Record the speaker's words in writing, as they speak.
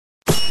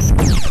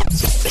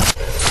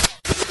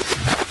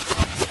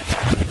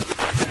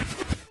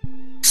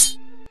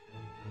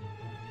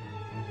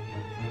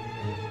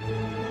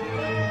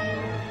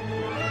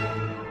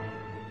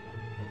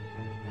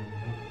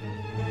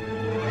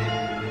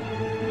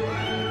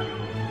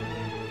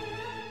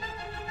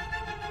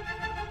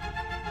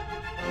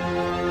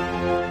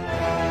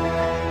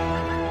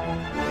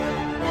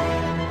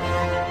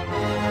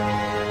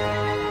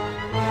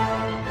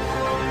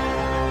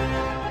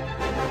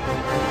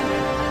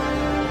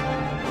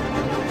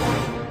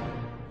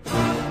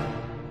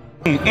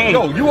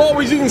Yo, you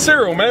always eating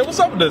cereal, man. What's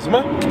up with this,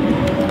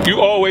 man? You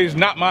always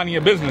not minding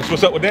your business.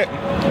 What's up with that?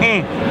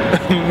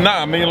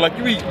 Nah, man, like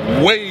you eat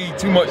way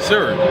too much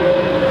cereal.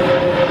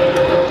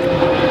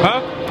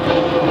 Huh?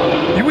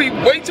 You eat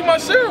way too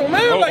much cereal,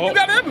 man. Like you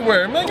got it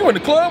everywhere, man. You in the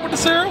club with the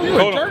cereal? You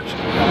in church?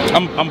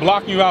 I'm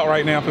blocking you out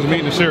right now because I'm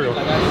eating the cereal.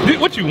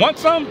 What, you want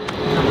some?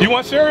 You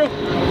want cereal?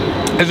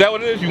 Is that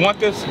what it is? You want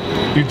this?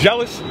 You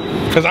jealous?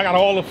 Because I got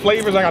all the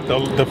flavors. I got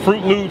the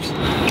Fruit Loops,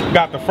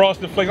 got the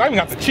Frosted Flakes. I even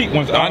got the cheap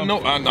ones. I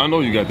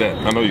know you got that.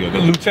 I know you got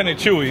that. Lieutenant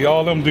Chewy,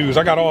 all them dudes.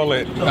 I got all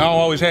that. I don't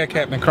always had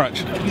Captain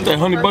Crunch. That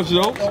Honey Bunches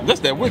of Oats? That's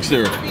that Wick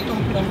cereal.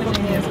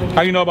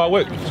 How you know about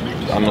Wick?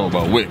 I know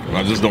about Wick.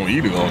 I just don't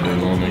eat it all day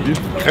long.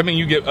 I mean,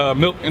 you get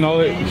milk and all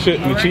that shit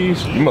and the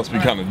cheese. You must be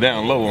kind of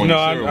down low on your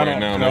cereal right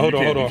now. No, hold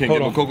on. You can't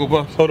get no Cocoa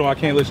Puffs? Hold on, I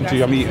can't listen to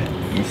you. I'm eating.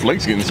 The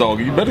flakes getting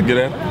soggy. You better get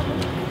at it.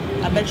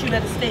 I bet you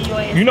better stay your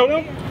ass. You know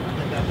them?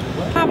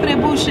 Time for that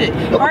bullshit.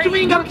 What you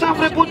ain't got time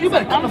for that bullshit? You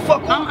better come the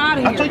fuck on. I'm out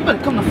of here. I told you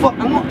better come the fuck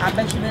on. I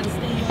bet you better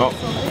stay your ass.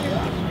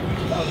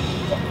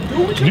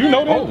 Do you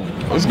know that?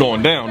 Oh, it's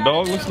going down,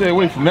 dog. Let's stay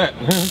away from that.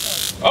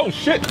 Oh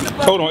shit!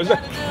 Hold on, is that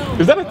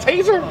a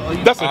taser?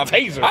 That's a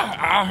taser.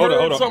 I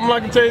heard something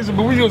like a taser,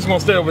 but we just gonna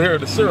stay over here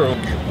at the cereal.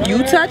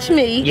 You touch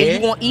me, and you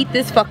gonna eat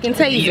this fucking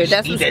taser.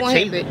 That's what's gonna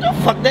happen.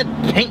 Fuck that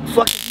paint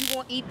fucking. You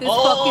gonna eat this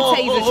fucking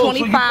taser,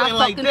 25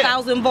 fucking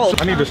thousand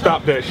volts. I need to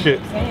stop that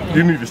shit.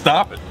 You need to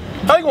stop it.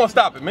 How you gonna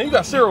stop it, man? You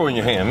got cereal in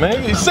your hand,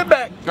 man. You sit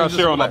back. Got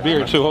cereal on my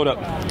beard too. Hold up.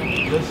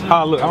 Look,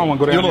 I don't want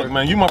to go down look,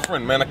 man, you my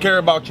friend, man. I care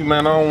about you,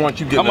 man. I don't want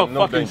you getting I'm a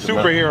fucking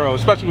superhero,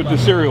 especially with the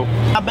cereal.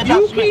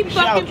 You keep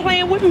fucking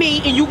playing with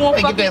me, and you gonna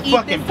fucking get that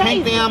fucking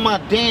paint down my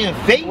damn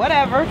face.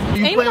 Whatever.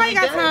 Ain't nobody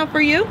got time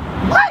for you.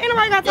 What? Ain't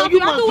nobody got time for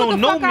you. I do what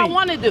the fuck I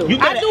want to do.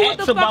 I do what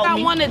the fuck I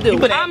want to do.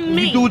 I'm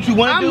me. You do what you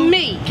want to do. I'm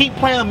me. Keep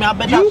playing with me. I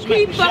bet you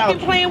keep fucking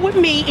playing with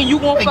me, and you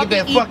gonna fucking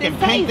get that fucking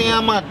paint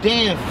down my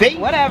damn face.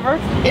 Whatever.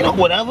 Ain't no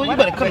whatever. You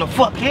better come the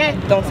fuck here.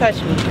 Don't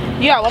touch me.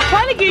 Yo, I'm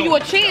trying to give you a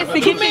chance to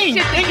get this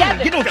shit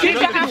together. Get no chance.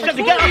 Get your shit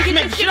together. I'm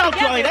smack the shit out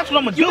y'all. That's what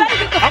I'm gonna do. You better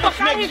get the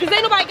fuck out of here, because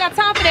ain't nobody got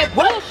time for that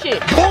bullshit.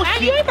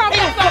 Bullshit. You ain't about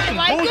that fucking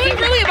life. You ain't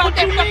really about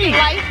that fucking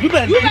life. You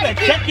better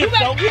check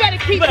yourself. You better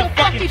keep your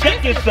fucking check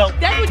yourself.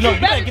 That's what you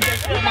better do.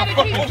 You better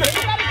keep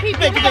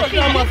your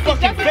fucking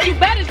That's what you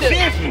better do.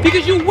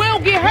 Because you will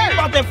get hurt.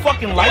 About that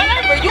fucking life.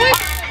 Whatever. You ain't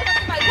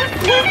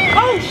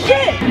oh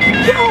shit.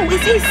 Yo,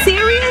 is he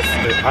serious?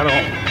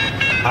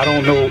 I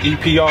don't know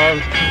EPR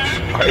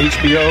or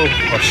HBO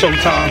or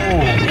Showtime.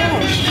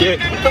 Oh, shit.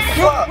 What the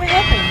fuck? What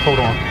happened? Hold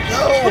on.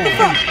 What the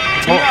fuck?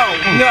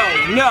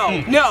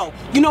 No.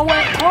 You know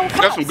what?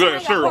 That's some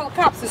good cereal.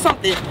 Cops or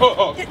something.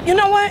 You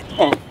know what?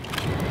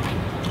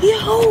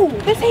 Yo,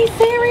 this ain't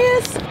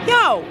serious.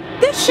 Yo,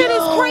 this shit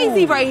is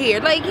crazy right here.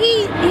 Like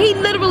he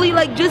literally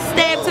like just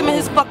stabbed him in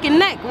his fucking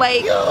neck,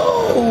 like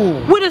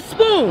with a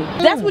spoon.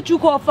 That's what you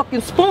call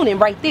fucking spooning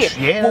right there.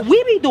 Yeah. What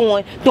we be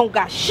doing don't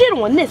got shit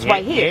on this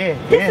right here.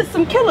 This is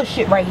some killer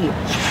shit right here.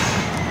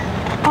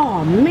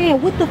 Oh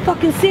man, with the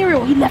fucking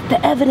cereal, he left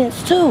the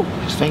evidence too.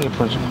 His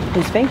fingerprints.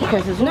 His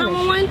fingerprints is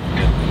 911.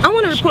 I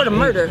want to report a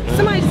murder.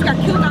 Somebody just got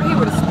killed out here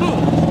with a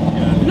spoon.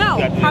 No,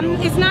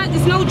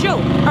 it's no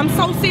joke. I'm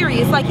so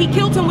serious. Like he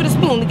killed him with a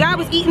spoon. The guy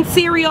was eating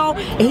cereal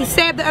and he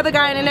stabbed the other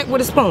guy in the neck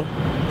with a spoon.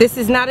 This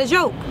is not a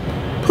joke.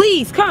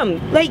 Please come.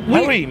 Like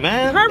hurry,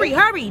 man.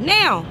 Hurry,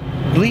 now.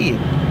 Bleed.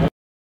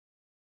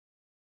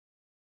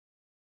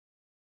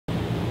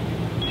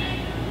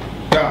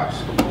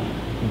 Guys,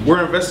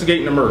 we're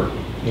investigating the murder.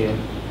 Yeah.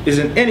 Is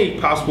there any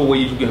possible way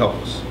you can help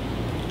us?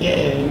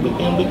 Yeah, we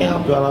can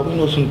help y'all out. We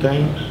know some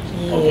things.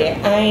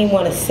 Yeah, I ain't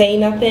want to say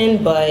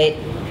nothing, but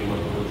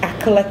I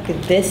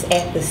collected this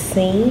at the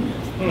scene.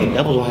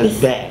 That was on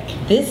his back.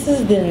 This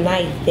is the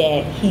knife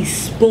that he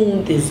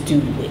spooned this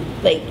dude with.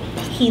 Like,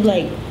 he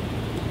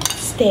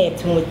stabbed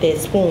him with that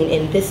spoon,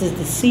 and this is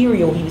the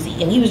cereal he was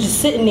eating. He was just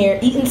sitting there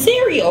eating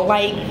cereal,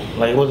 like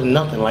it wasn't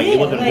nothing. Like it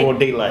wasn't broad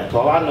daylight.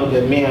 So I know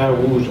that me and her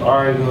was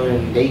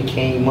arguing. They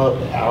came up.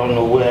 I don't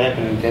know what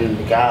happened. And then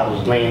the guy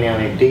was laying down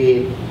there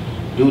dead.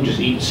 Dude just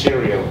eating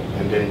cereal,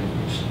 and then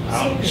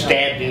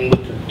stabbed him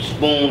with the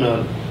spoon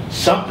or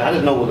something. I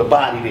didn't know it was a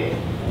body there.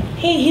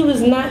 He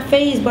was not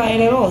fazed by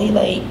it at all. He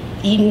like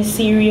eating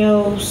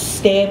cereal,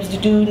 stabs the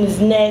dude in his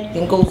neck,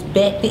 then goes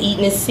back to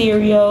eating his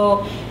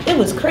cereal. It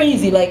was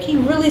crazy. Like he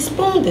really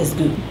spooned this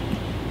dude.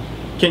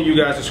 Can you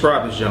guys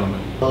describe this gentleman?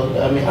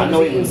 I mean, I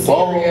know he was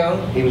bald.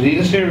 He was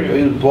eating cereal.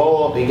 He was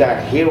bald. He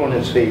got hair on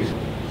his face.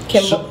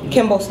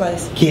 Kimbo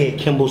Slice. Yeah,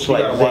 Kimbo Slice.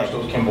 You gotta watch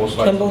those Kimbo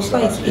Slice. Kimbo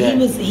Slice. Yeah.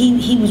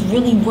 He was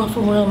really rough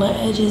around the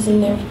edges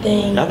and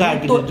everything. I gotta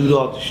get this dude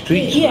off the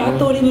streets. Yeah, I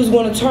thought he was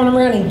gonna turn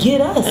around and get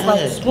us,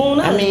 like spoon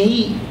us. I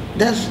mean,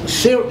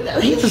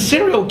 he's a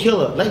serial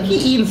killer. Like he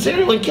eating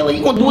cereal and killing.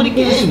 He gonna do it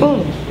again.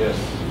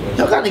 Yes.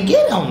 Y'all gotta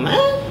get him,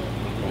 man.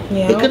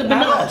 Yeah, it could have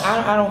been us.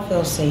 I don't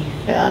feel safe.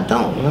 Yeah, I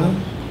don't, man.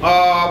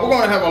 We're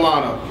gonna have a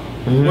lineup.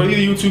 Would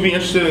either you two be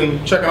interested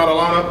in checking out a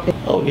lineup?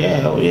 Oh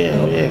yeah.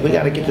 We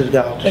gotta get this guy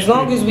off the As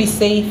long as we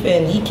safe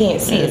and he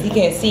can't see us. He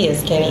can't see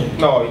us, can he?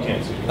 No, he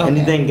can't see. Okay.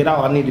 Anything get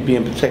out, I need to be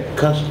in protected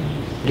custody.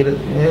 Get it,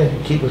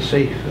 yeah, keep it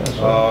safe. That's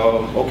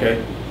all.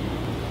 Okay.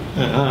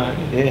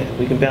 Yeah,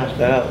 we can bounce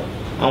that out.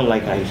 I don't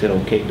like how you said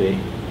okay, babe.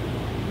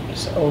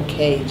 It's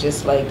okay,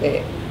 just like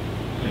that.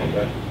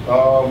 Okay.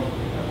 Well,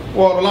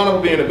 the lineup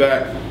will be in the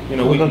back. You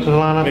know, we Go can to the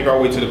lineup? make our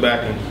way to the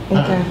back and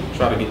Okay.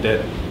 try to get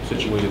that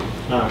situated.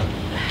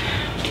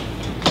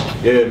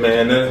 Yeah,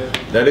 man,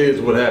 that is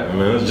what happened,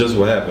 man. That's just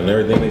what happened.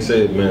 Everything they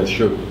said, man, is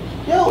true.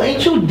 Yo,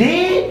 ain't you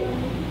dead?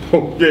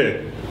 Oh,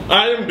 yeah,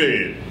 I am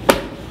dead.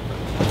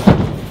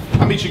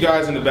 I'll meet you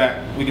guys in the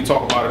back. We can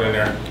talk about it in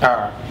there. All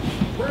right.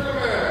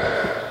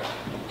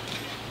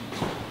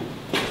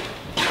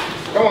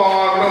 Come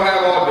on, we don't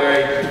have all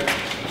day.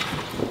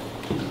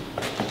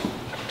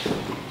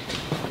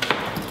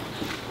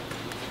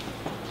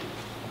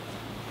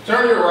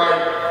 Turn to your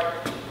right.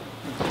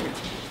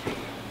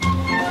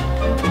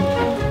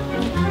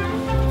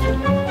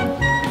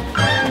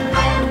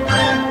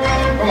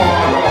 Come on,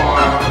 come on.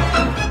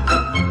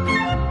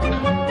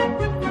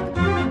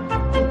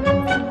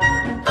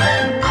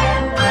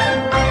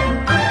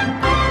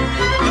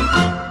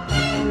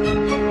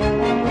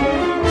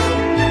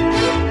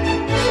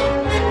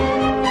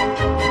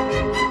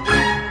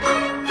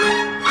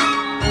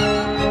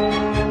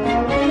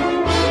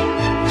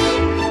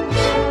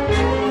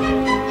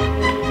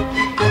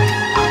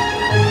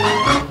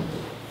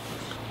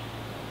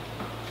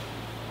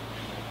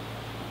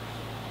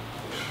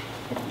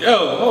 Yo,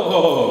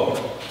 oh.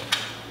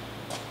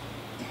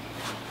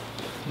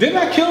 Didn't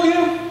I kill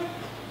you?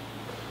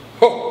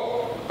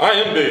 Oh, I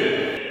am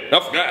dead. I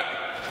forgot.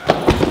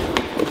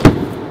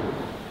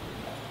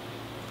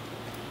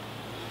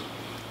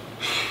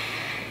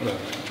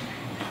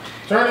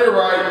 Turn to your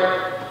right.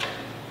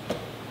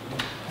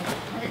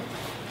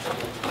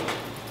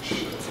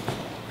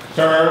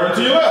 Turn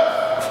to your left.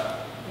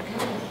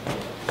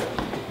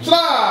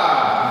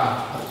 Slide.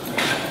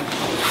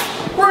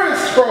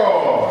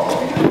 Crisscross.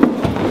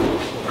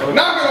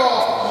 Knock it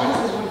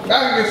off.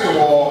 Back against the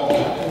wall.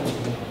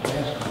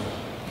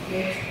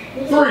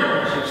 3.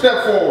 Step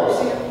forward.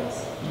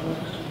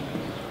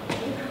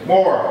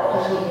 More.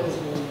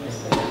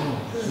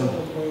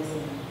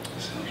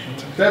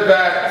 Step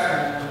back.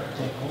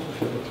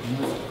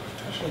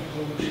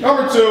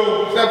 Number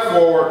 2. Step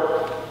forward.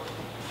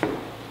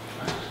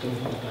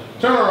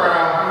 Turn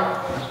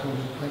around.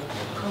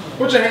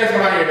 Put your hands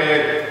behind your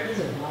head.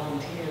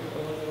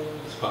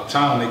 It's about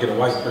time they get a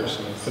white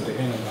person and put the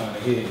hand behind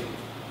the head.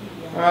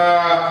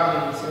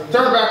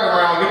 Turn back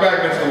around, get back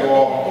against the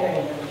wall.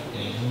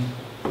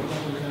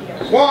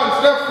 1,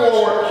 step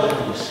forward.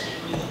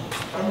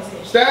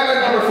 Stab at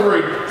number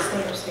 3.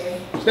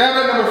 Stab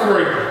at number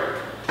 3.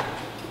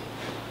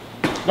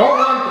 Don't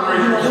run 3.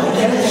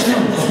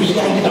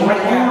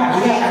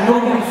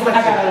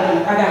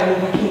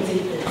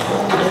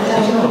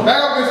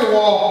 Back up against the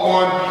wall,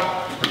 1.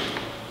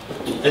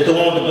 It's the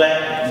one with the black,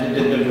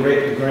 the red,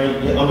 the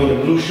green, I mean the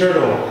blue shirt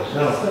on.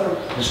 No,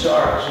 the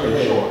stars.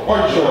 Yeah. Short. Or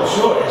you short?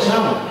 Short, it's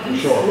him.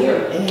 Short.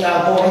 And he got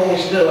a bald head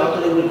still. I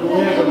thought it was green.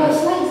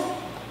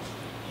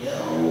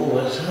 Yo,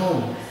 it's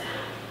him.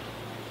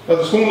 Does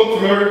the spoon look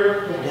familiar?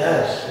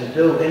 Yes, it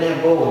do. In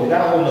that bowl. The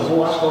guy holding the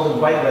bowl, I stole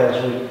his bike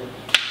last week.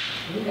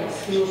 You got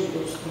skills with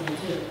those spoons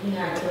too. You know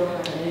how to throw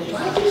like an inch.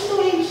 Why you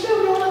still eating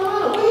cereal on the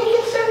line? Where you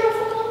get cereal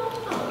from?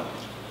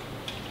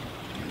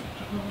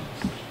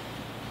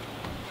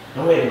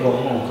 I'm ready to go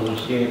home because I'm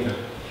scared now.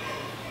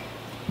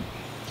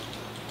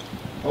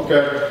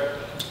 Okay.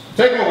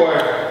 Take him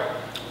away.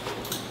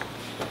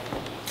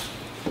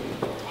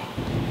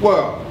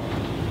 Well,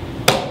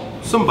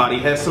 somebody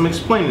has some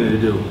explaining to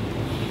do.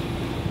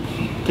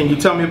 Can you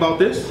tell me about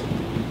this?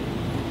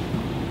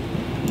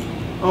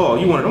 Oh,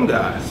 you one of them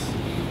guys.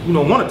 You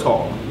don't want to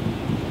talk.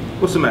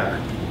 What's the matter?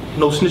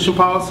 No snitching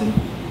policy?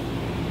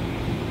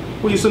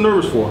 What are you so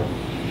nervous for?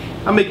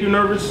 I make you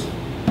nervous?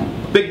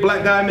 A big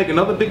black guy make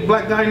another big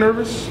black guy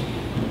nervous?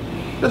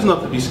 There's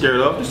nothing to be scared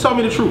of. Just tell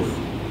me the truth.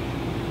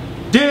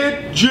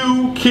 Did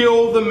you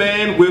kill the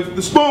man with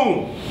the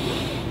spoon?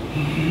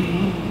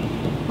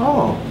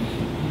 Oh,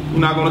 you're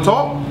not gonna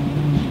talk?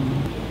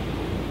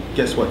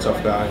 Guess what,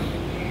 tough guy?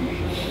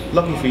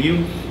 Lucky for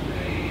you,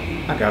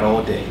 I got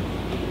all day.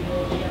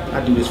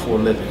 I do this for a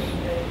living.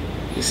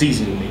 It's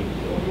easy to me.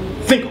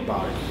 Think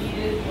about it.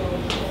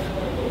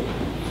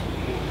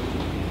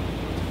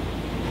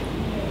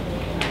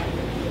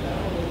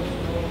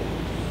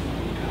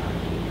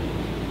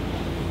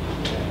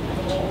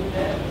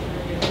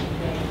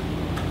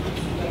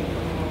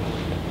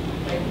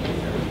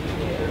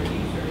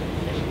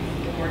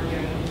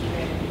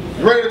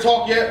 You ready to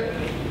talk yet?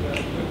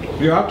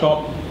 Yeah, I'll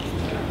talk.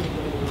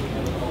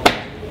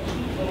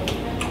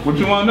 What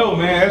you want to know,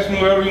 man? Ask me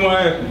whatever you want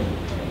to ask me.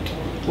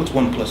 What's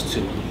 1 plus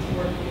 2?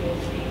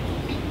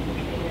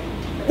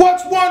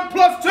 What's 1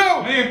 plus 2?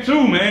 Man,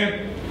 2,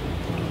 man.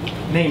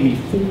 Name me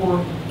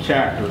 4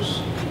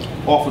 characters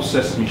off of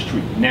Sesame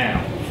Street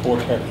now. 4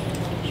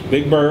 characters.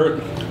 Big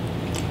Bird.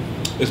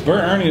 Is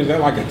Bert Ernie, is that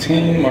like a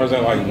team or is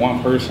that like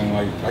one person?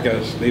 Like, I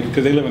guess,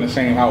 because they live in the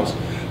same house.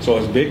 So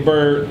it's Big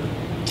Bird,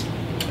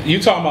 You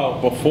talking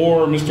about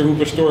before Mr.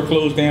 Hooper's store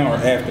closed down or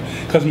after?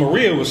 Because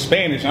Maria was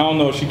Spanish. I don't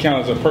know if she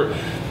counts as a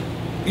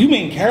You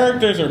mean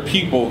characters or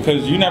people?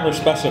 Because you never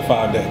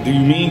specified that. Do you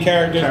mean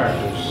characters?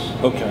 Characters.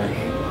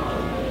 Okay.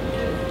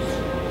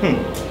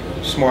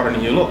 Smarter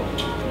than you look.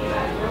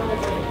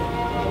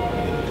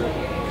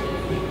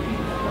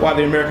 Why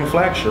the American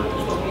flag shirt?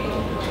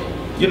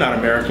 You're not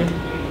American.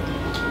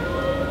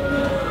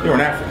 You're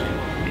an African.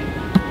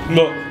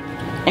 Look,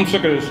 I'm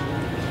sick of this.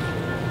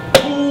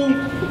 Who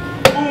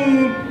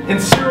in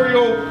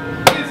cereal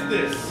is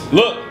this?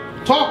 Look.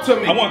 Talk to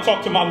me. I want to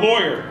talk to my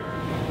lawyer.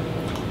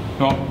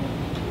 No.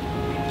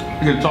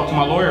 You gonna talk to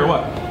my lawyer or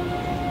what?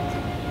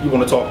 You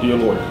want to talk to your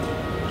lawyer?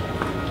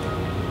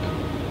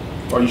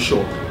 Are you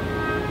sure?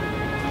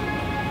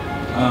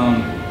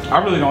 I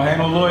really don't have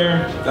no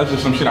lawyer. That's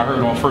just some shit I heard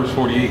on First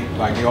 48.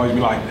 Like, they always be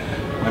like,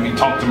 let me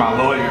talk to my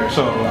lawyer.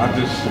 So I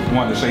just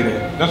wanted to say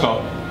that. That's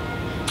all.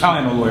 I don't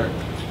have no lawyer.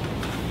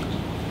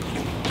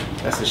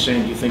 That's a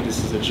shame you think this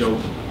is a joke.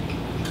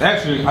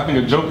 Actually, I think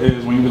a joke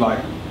is when you be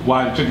like,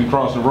 why the chicken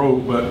cross the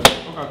road, but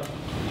okay.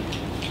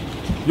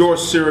 Your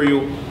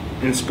cereal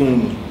and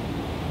spoon.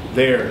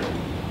 There.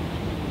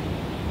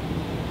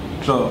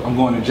 So I'm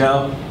going to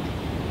jail?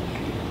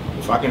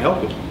 If I can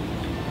help it.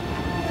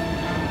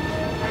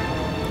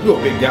 You're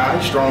a big guy,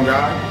 strong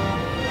guy.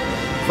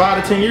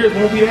 5 to 10 years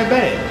won't be that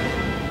bad.